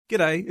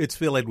G'day, it's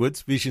Phil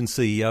Edwards, Vision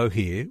CEO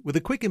here, with a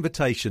quick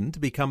invitation to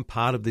become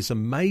part of this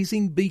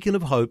amazing beacon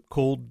of hope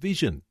called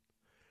Vision.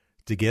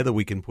 Together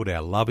we can put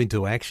our love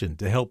into action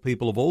to help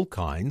people of all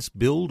kinds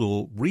build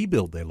or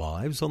rebuild their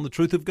lives on the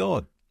truth of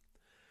God.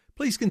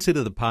 Please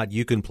consider the part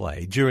you can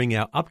play during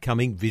our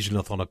upcoming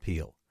Visionathon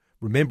appeal,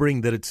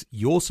 remembering that it's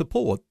your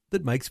support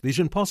that makes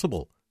Vision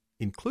possible,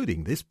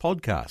 including this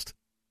podcast.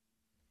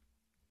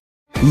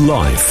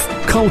 Life,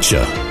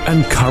 culture,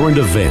 and current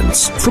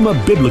events from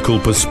a biblical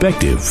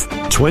perspective.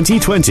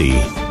 2020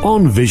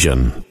 on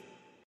Vision.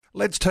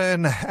 Let's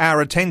turn our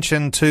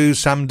attention to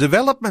some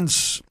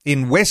developments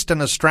in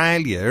Western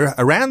Australia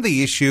around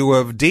the issue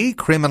of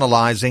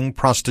decriminalising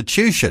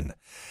prostitution.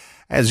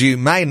 As you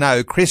may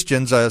know,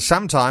 Christians are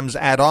sometimes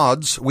at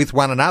odds with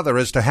one another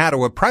as to how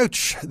to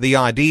approach the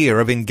idea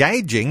of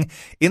engaging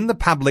in the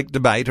public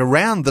debate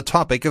around the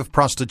topic of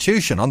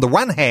prostitution. On the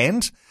one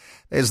hand,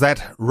 there's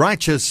that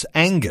righteous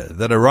anger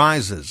that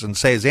arises and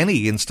says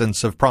any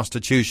instance of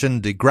prostitution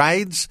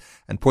degrades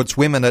and puts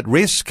women at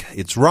risk,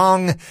 it's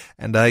wrong,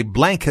 and a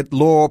blanket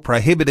law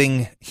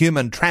prohibiting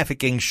human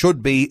trafficking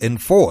should be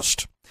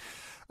enforced.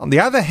 On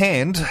the other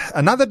hand,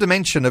 another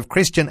dimension of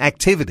Christian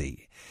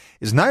activity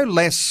is no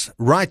less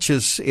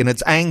righteous in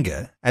its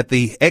anger at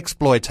the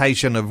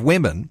exploitation of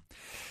women,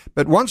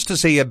 but wants to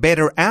see a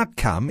better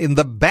outcome in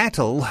the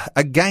battle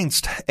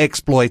against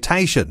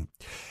exploitation.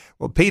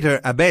 Well, Peter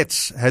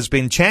Abetz has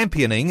been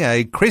championing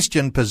a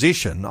Christian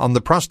position on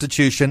the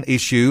prostitution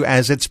issue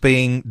as it's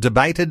being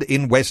debated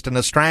in Western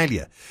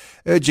Australia,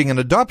 urging an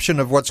adoption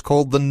of what's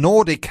called the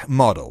Nordic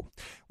model,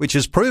 which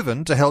has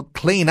proven to help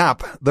clean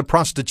up the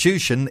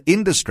prostitution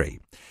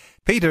industry.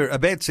 Peter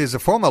Abetz is a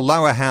former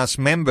lower house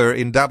member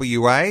in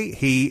WA.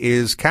 He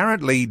is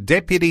currently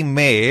Deputy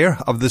Mayor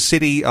of the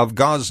city of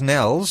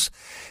Gosnells.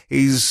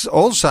 He's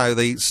also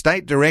the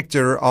State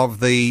Director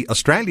of the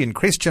Australian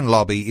Christian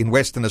Lobby in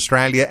Western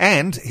Australia,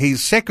 and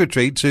he's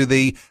Secretary to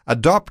the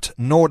Adopt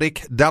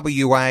Nordic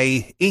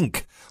WA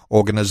Inc.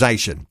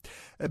 organisation.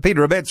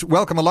 Peter Abetz,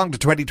 welcome along to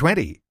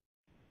 2020.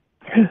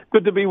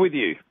 Good to be with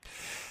you.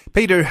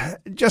 Peter,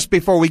 just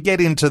before we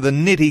get into the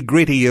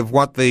nitty-gritty of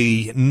what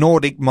the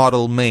Nordic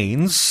model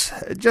means,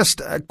 just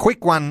a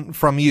quick one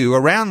from you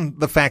around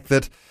the fact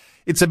that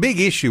it's a big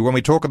issue when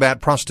we talk about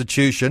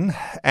prostitution,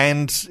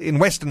 and in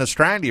Western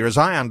Australia, as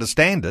I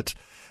understand it,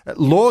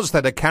 laws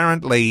that are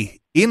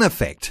currently in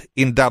effect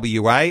in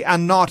WA are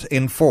not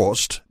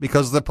enforced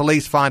because the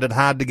police find it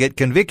hard to get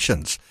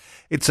convictions.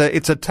 It's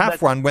a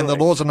tough one when the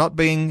laws are not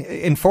being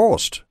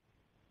enforced.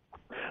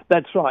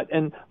 That's right.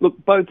 And look,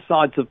 both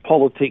sides of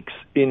politics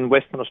in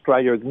Western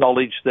Australia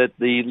acknowledge that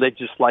the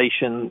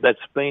legislation that's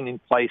been in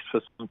place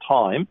for some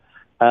time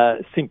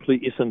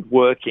simply isn't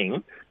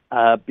working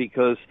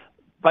because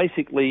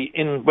basically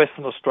in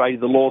Western Australia,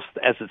 the law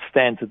as it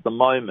stands at the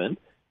moment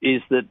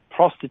is that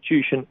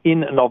prostitution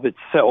in and of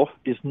itself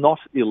is not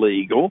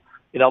illegal.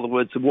 In other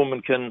words, a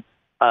woman can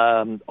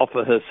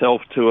offer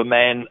herself to a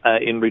man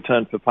in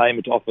return for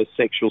payment to offer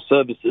sexual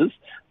services,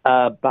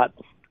 but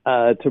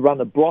to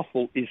run a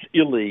brothel is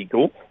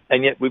illegal,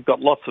 and yet we've got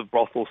lots of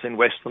brothels in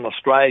Western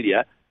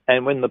Australia,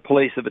 and when the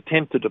police have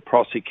attempted to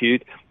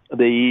prosecute,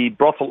 the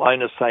brothel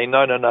owners say,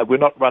 no, we're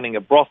not running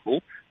a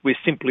brothel, we're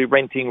simply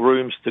renting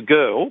rooms to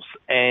girls,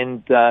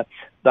 and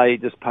they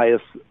just pay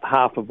us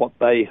half of what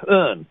they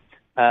earn.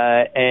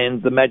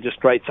 And the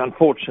magistrates,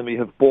 unfortunately,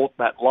 have bought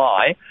that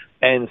lie,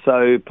 and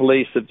so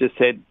police have just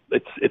said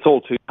it's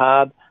all too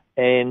hard,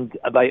 and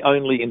they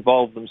only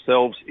involve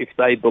themselves if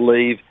they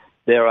believe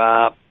there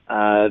are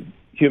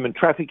human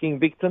trafficking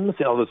victims,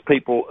 in other words,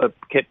 people are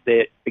kept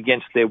there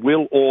against their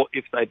will, or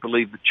if they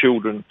believe the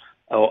children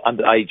or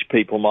underage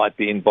people might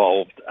be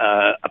involved.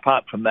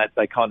 Apart from that,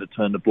 they kind of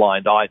turn a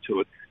blind eye to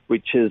it,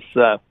 which has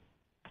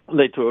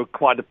led to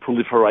quite a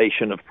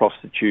proliferation of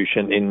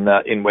prostitution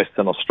in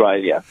Western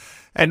Australia.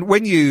 And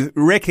when you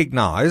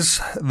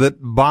recognise that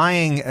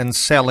buying and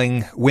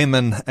selling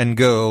women and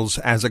girls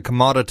as a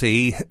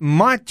commodity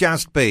might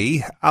just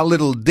be a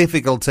little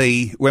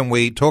difficulty when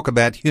we talk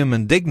about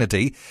human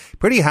dignity,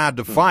 pretty hard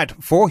to fight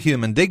for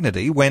human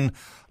dignity when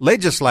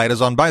legislators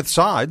on both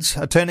sides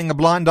are turning a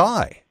blind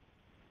eye.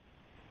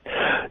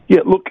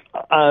 Yeah, look,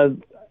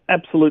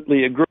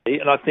 absolutely agree,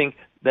 and I think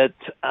that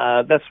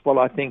that's what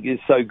I think is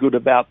so good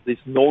about this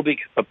Nordic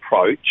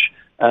approach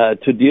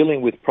to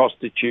dealing with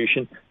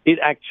prostitution. It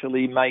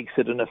actually makes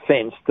it an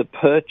offence to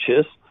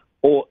purchase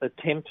or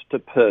attempt to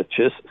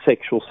purchase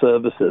sexual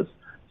services.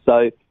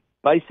 So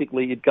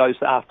basically it goes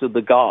after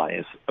the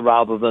guys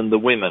rather than the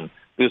women.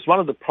 Because one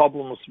of the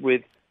problems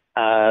with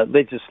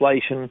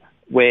legislation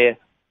where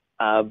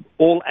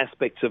all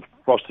aspects of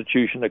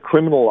prostitution are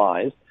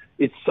criminalised,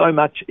 it's so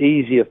much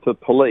easier for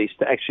police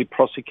to actually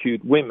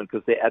prosecute women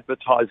because they're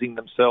advertising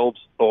themselves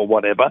or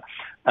whatever,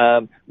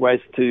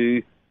 whereas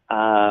to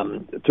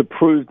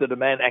prove that a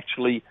man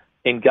actually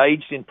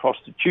engaged in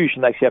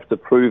prostitution, they actually have to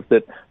prove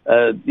that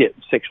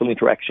sexual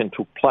interaction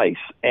took place,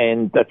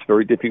 and that's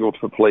very difficult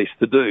for police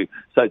to do.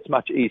 So it's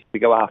much easier to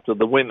go after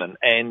the women.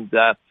 And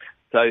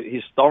so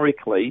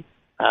historically,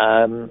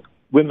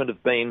 women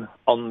have been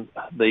on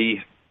the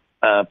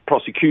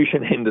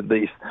prosecution end of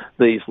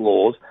these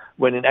laws,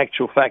 when in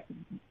actual fact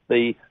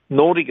the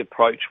Nordic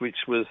approach,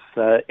 which was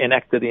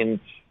enacted in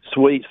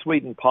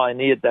Sweden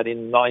pioneered that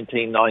in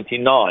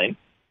 1999,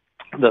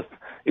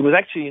 it was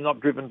actually not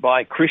driven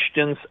by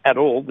Christians at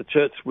all. The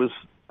church was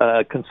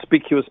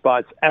conspicuous by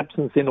its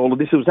absence in all of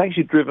this. It was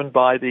actually driven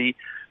by the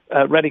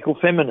radical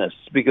feminists,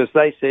 because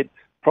they said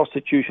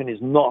prostitution is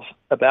not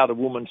about a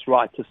woman's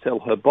right to sell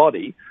her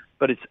body,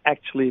 but it's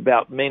actually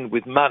about men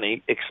with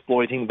money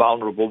exploiting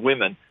vulnerable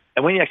women.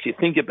 And when you actually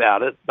think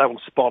about it, they were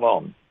spot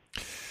on.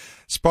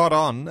 Spot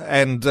on.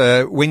 And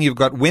when you've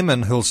got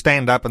women who'll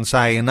stand up and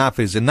say enough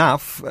is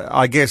enough,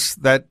 I guess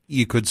that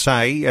you could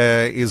say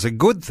is a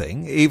good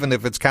thing, even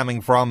if it's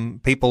coming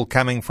from people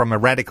coming from a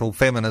radical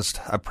feminist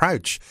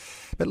approach.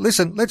 But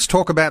listen, let's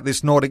talk about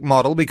this Nordic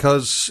model,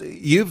 because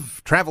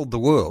you've travelled the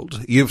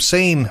world. You've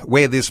seen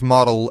where this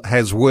model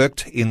has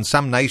worked in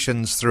some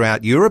nations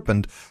throughout Europe,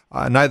 and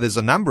I know there's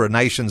a number of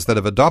nations that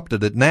have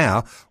adopted it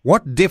now.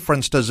 What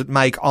difference does it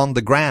make on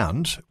the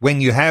ground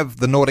when you have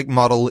the Nordic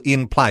model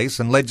in place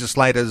and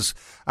legislators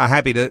are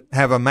happy to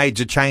have a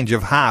major change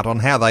of heart on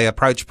how they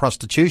approach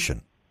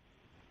prostitution?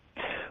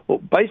 Well,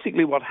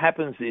 basically what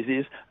happens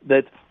is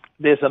that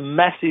there's a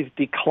massive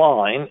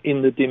decline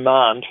in the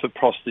demand for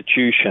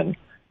prostitution,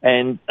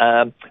 and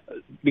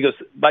because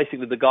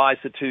basically the guys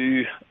are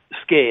too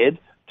scared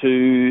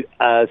to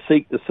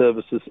seek the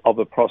services of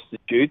a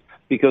prostitute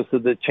because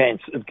of the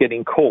chance of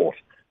getting caught,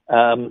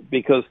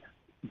 because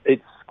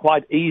it's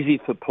quite easy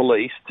for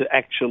police to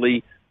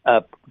actually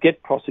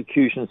get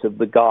prosecutions of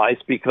the guys,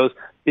 because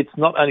it's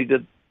not only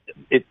the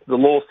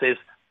law says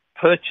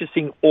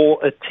purchasing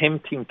or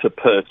attempting to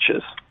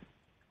purchase,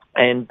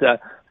 and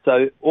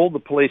so all the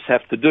police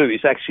have to do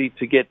is actually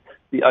to get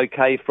the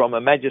okay from a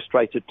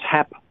magistrate to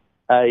tap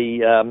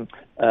an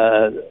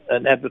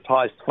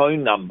advertised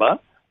phone number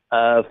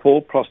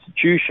for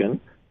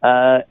prostitution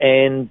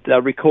and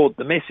record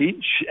the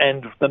message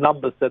and the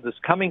numbers that it's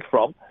coming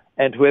from,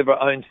 and whoever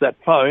owns that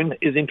phone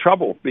is in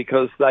trouble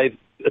because they've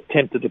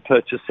attempted to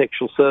purchase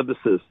sexual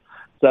services.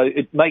 So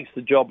it makes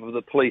the job of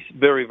the police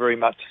very, very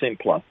much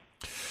simpler.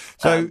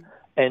 So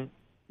and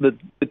the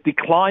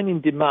decline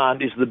in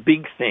demand is the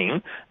big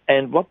thing,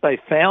 and what they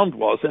found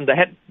was, and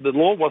the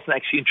law wasn't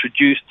actually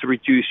introduced to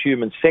reduce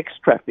human sex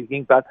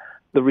trafficking, but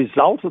the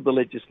result of the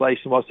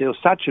legislation was there was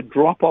such a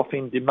drop-off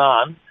in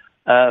demand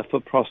for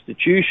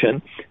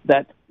prostitution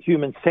that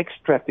human sex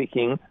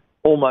trafficking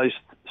almost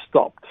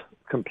stopped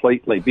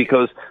completely,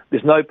 because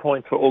there's no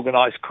point for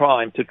organised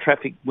crime to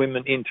traffic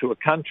women into a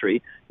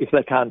country if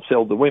they can't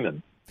sell the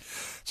women.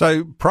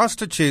 So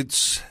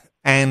prostitutes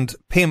and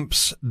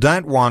pimps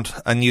don't want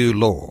a new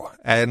law,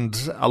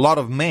 and a lot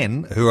of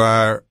men who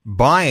are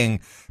buying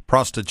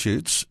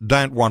prostitutes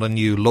don't want a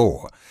new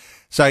law.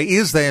 So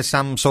is there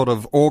some sort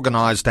of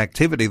organised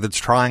activity that's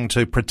trying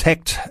to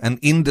protect an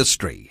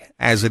industry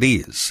as it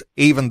is,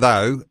 even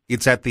though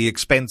it's at the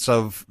expense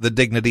of the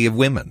dignity of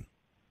women?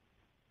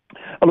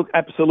 Oh, look,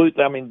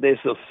 absolutely. I mean, there's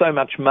so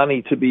much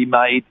money to be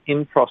made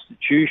in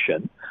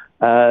prostitution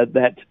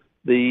that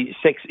the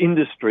sex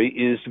industry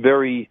is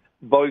very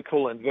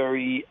vocal and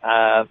very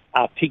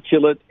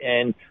articulate,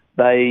 and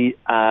they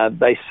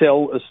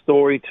sell a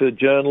story to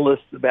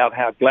journalists about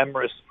how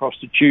glamorous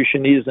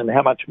prostitution is and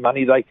how much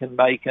money they can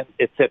make, and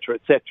et cetera,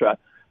 et cetera.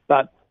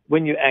 But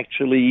when you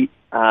actually,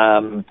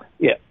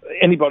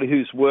 anybody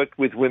who's worked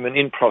with women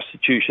in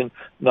prostitution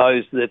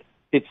knows that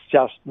it's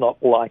just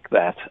not like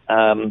that.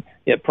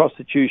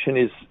 Prostitution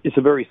is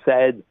a very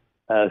sad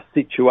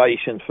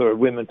situation for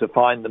women to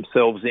find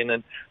themselves in,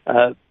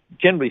 and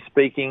generally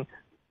speaking,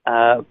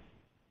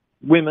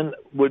 women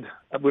would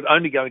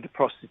only go into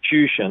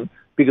prostitution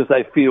because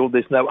they feel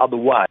there's no other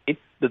way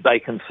that they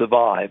can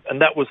survive. And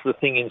that was the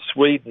thing in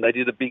Sweden. They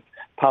did a big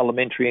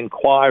parliamentary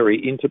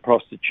inquiry into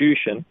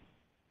prostitution,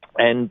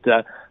 and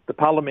the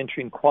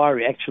parliamentary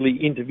inquiry actually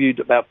interviewed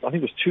about, I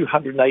think it was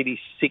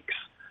 286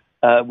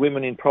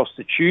 women in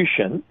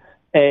prostitution,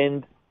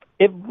 and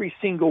every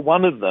single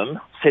one of them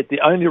said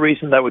the only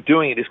reason they were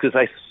doing it is because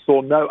they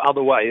saw no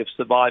other way of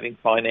surviving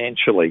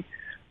financially.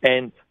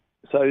 And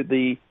so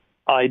the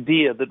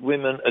idea that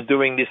women are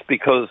doing this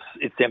because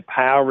it's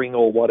empowering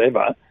or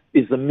whatever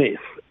is a myth,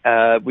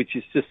 which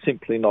is just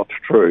simply not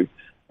true.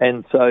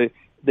 And so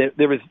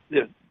there is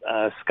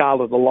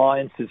Scarlet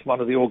Alliance is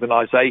one of the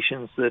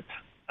organisations that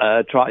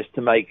tries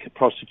to make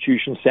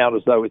prostitution sound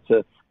as though it's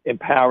a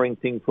empowering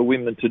thing for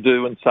women to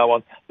do and so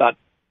on, but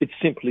it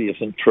simply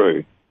isn't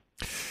true.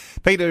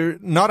 Peter,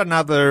 not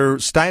another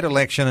state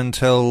election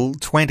until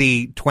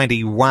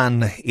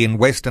 2021 in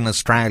Western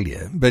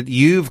Australia, but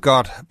you've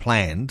got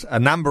planned a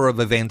number of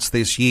events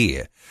this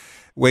year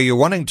where you're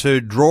wanting to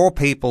draw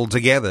people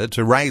together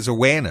to raise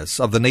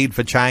awareness of the need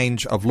for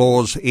change of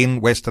laws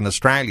in Western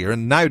Australia,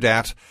 and no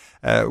doubt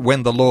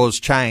when the laws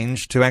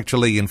change to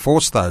actually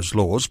enforce those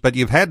laws. But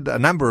you've had a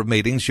number of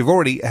meetings. You've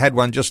already had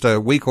one just a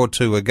week or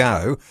two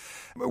ago.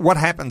 What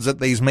happens at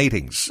these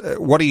meetings?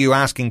 What are you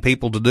asking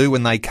people to do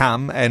when they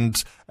come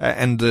and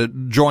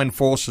join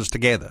forces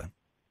together?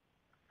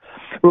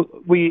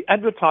 We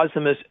advertise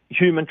them as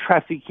human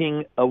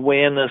trafficking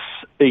awareness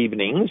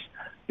evenings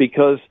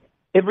because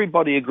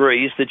everybody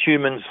agrees that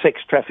human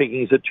sex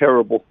trafficking is a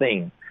terrible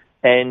thing.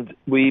 And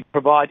we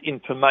provide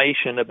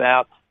information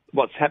about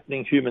what's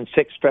happening human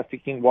sex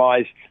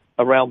trafficking-wise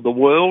around the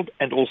world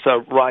and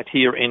also right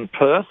here in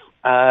Perth.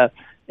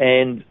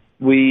 And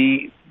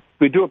we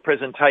do a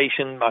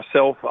presentation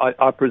myself.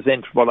 I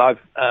present what I've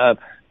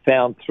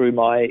found through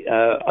my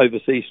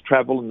overseas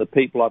travel and the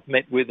people I've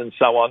met with and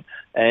so on,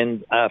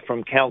 and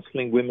from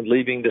counselling women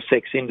leaving the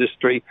sex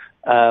industry.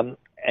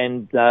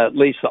 And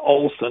Lisa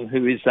Olsen,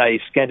 who is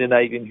a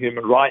Scandinavian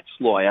human rights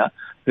lawyer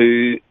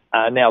who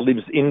now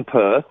lives in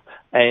Perth,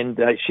 and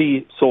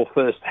she saw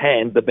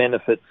firsthand the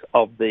benefits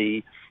of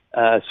the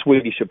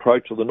Swedish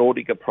approach or the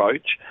Nordic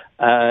approach,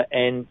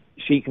 and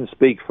she can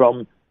speak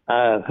from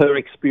her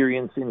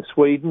experience in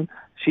Sweden.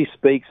 She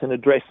speaks and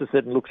addresses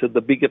it and looks at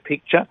the bigger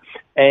picture.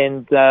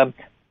 And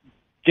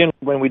generally,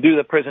 when we do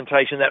the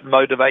presentation, that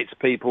motivates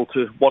people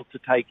to want to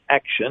take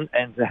action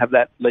and to have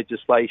that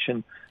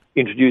legislation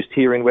introduced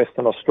here in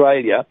Western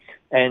Australia.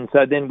 And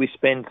so then we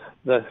spend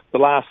the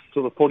last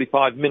sort of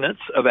 45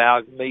 minutes of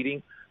our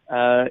meeting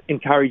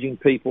encouraging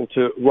people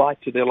to write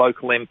to their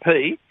local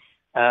MP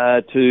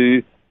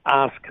to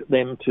ask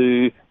them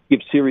to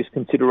give serious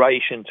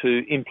consideration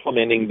to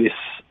implementing this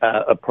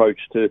approach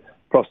to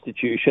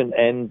prostitution.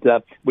 And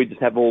we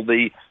just have all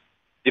the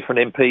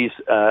different MPs'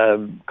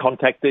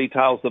 contact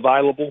details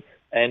available,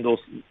 and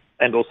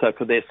also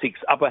for their 6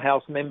 upper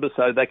house members,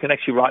 so they can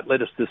actually write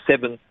letters to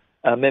 7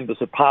 members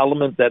of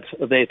parliament that's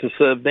there to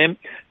serve them.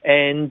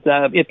 And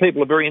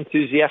people are very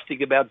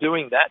enthusiastic about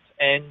doing that,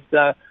 and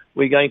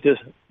we're going to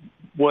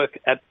work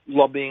at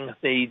lobbying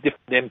the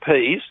different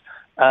MPs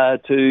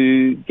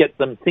to get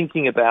them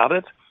thinking about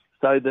it,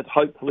 so that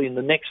hopefully in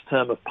the next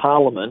term of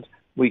parliament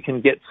we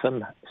can get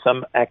some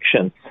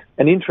action.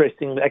 And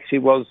interesting actually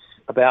was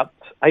about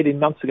 18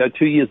 months ago,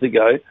 2 years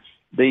ago,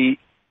 the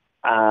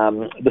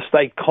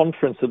state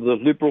conference of the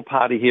Liberal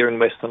Party here in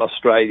Western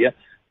Australia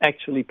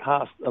actually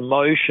passed a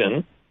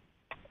motion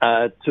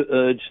to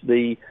urge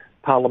the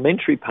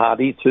parliamentary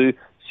party to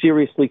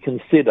seriously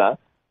consider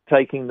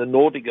taking the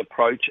Nordic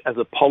approach as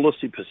a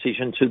policy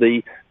position to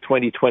the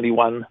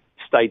 2021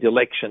 state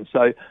election.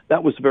 So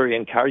that was very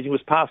encouraging. It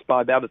was passed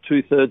by about a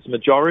 2/3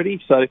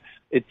 majority, so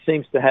it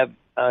seems to have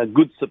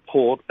good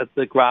support at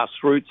the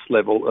grassroots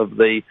level of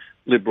the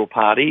Liberal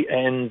Party.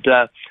 And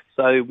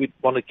so we'd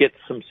want to get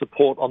some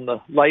support on the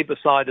Labor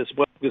side as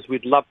well, because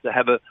we'd love to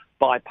have a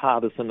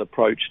bipartisan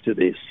approach to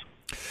this.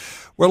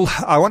 Well,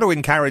 I want to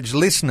encourage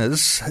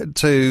listeners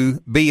to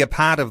be a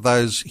part of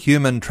those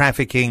human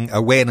trafficking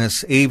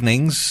awareness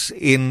evenings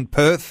in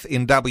Perth,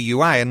 in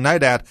WA, and no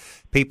doubt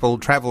people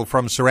travel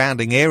from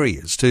surrounding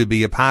areas to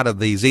be a part of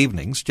these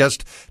evenings,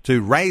 just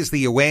to raise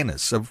the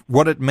awareness of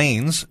what it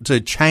means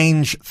to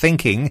change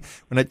thinking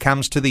when it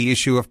comes to the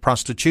issue of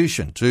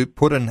prostitution, to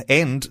put an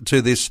end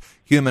to this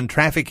human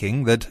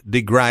trafficking that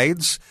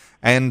degrades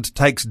and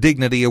takes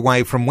dignity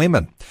away from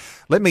women.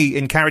 Let me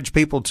encourage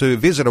people to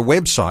visit a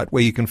website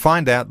where you can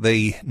find out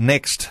the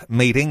next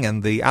meeting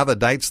and the other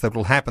dates that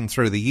will happen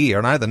through the year.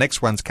 I know the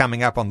next one's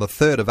coming up on the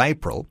 3rd of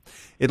April.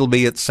 It'll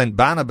be at St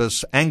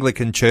Barnabas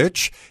Anglican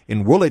Church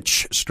in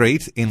Woolwich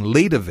Street in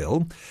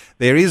Leederville.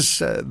 There is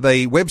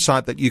the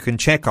website that you can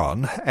check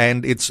on,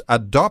 and it's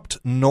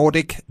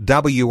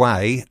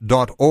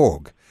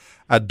adoptnordicwa.org.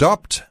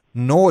 Adopt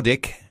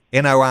Nordic,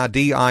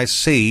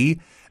 Nordic,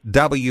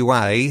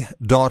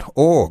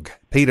 WA.org.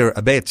 Peter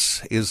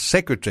Abetz is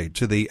Secretary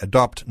to the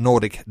Adopt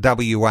Nordic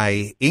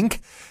WA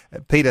Inc.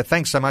 Peter,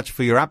 thanks so much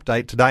for your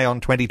update today on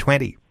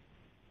 2020.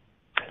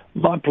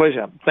 My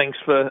pleasure. Thanks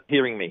for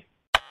hearing me.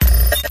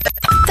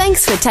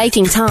 Thanks for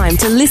taking time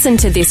to listen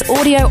to this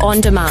audio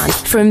on demand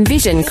from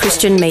Vision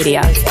Christian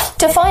Media.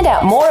 To find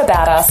out more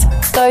about us,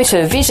 go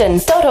to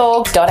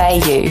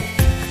vision.org.au.